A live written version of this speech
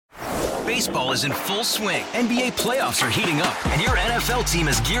Baseball is in full swing. NBA playoffs are heating up, and your NFL team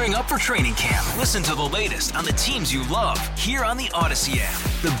is gearing up for training camp. Listen to the latest on the teams you love here on the Odyssey app.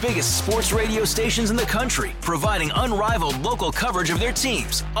 The biggest sports radio stations in the country, providing unrivaled local coverage of their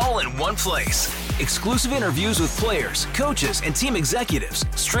teams, all in one place. Exclusive interviews with players, coaches, and team executives,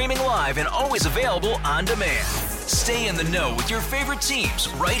 streaming live and always available on demand. Stay in the know with your favorite teams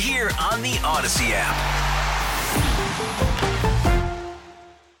right here on the Odyssey app.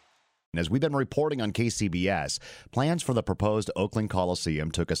 As we've been reporting on KCBS, plans for the proposed Oakland Coliseum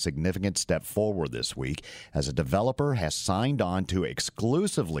took a significant step forward this week as a developer has signed on to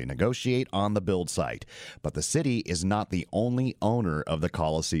exclusively negotiate on the build site. But the city is not the only owner of the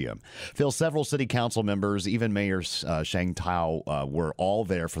Coliseum. Phil, several city council members, even Mayor Sheng Tao, were all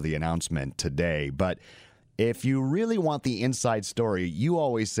there for the announcement today. But if you really want the inside story, you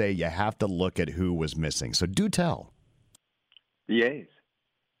always say you have to look at who was missing. So do tell. The A's.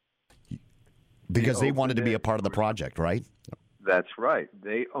 Because they wanted to be a part of the project, right? That's right.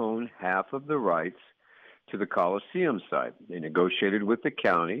 They own half of the rights to the Coliseum site. They negotiated with the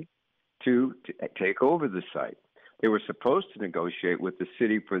county to take over the site. They were supposed to negotiate with the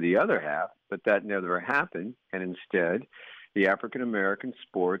city for the other half, but that never happened. And instead, the African American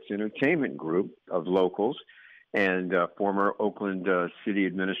Sports Entertainment Group of locals and former Oakland City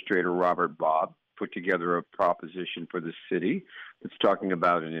Administrator Robert Bobb put together a proposition for the city that's talking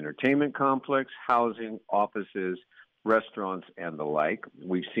about an entertainment complex, housing, offices, restaurants, and the like.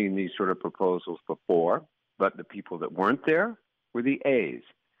 We've seen these sort of proposals before, but the people that weren't there were the A's.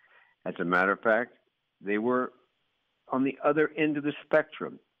 As a matter of fact, they were on the other end of the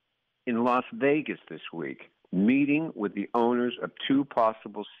spectrum in Las Vegas this week, meeting with the owners of two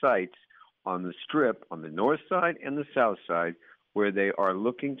possible sites on the Strip, on the north side and the south side, where they are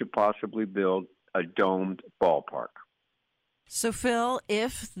looking to possibly build a domed ballpark. So, Phil,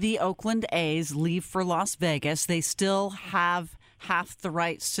 if the Oakland A's leave for Las Vegas, they still have half the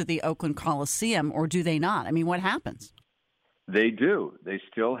rights to the Oakland Coliseum, or do they not? I mean, what happens? They do. They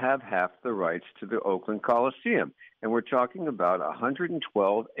still have half the rights to the Oakland Coliseum. And we're talking about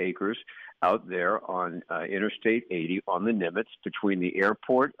 112 acres out there on Interstate 80 on the Nimitz between the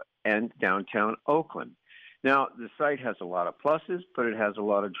airport and downtown Oakland. Now, the site has a lot of pluses, but it has a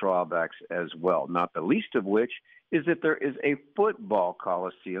lot of drawbacks as well, not the least of which is that there is a football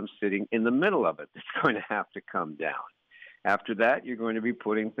coliseum sitting in the middle of it that's going to have to come down. After that, you're going to be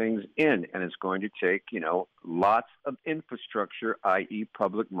putting things in, and it's going to take, lots of infrastructure, i.e.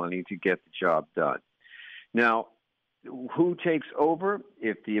 public money, to get the job done. Now, who takes over?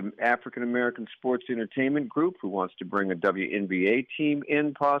 If the African American Sports Entertainment Group, who wants to bring a WNBA team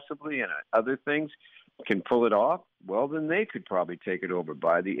in possibly and other things, can pull it off, well, then they could probably take it over,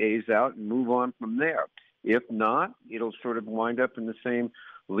 buy the A's out, and move on from there. If not, it'll sort of wind up in the same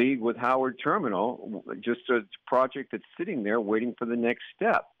league with Howard Terminal, just a project that's sitting there waiting for the next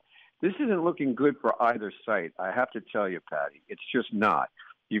step. This isn't looking good for either site, I have to tell you, Patty. It's just not.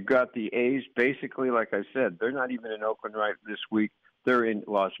 You've got the A's, basically, like I said, they're not even in Oakland right this week. They're in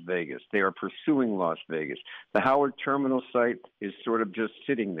Las Vegas. They are pursuing Las Vegas. The Howard Terminal site is sort of just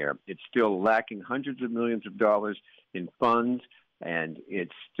sitting there. It's still lacking hundreds of millions of dollars in funds, and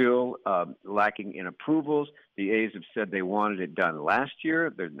it's still lacking in approvals. The A's have said they wanted it done last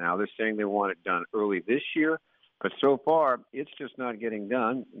year. Now they're saying they want it done early this year. But so far, it's just not getting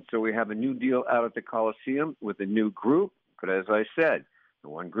done. And so we have a new deal out at the Coliseum with a new group. But as I said, the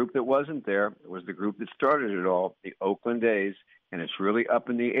one group that wasn't there was the group that started it all, the Oakland A's. And it's really up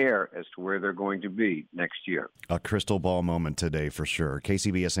in the air as to where they're going to be next year. A crystal ball moment today for sure.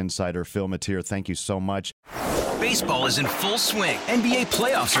 KCBS insider Phil Matier, thank you so much. Baseball is in full swing. NBA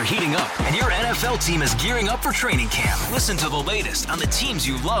playoffs are heating up, and your NFL team is gearing up for training camp. Listen to the latest on the teams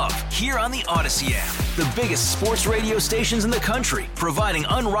you love here on the Odyssey app. The biggest sports radio stations in the country, providing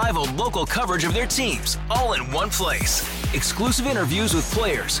unrivaled local coverage of their teams, all in one place. Exclusive interviews with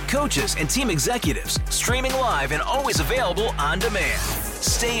players, coaches, and team executives, streaming live and always available on demand.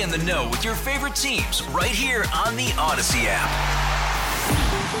 Stay in the know with your favorite teams right here on the Odyssey app.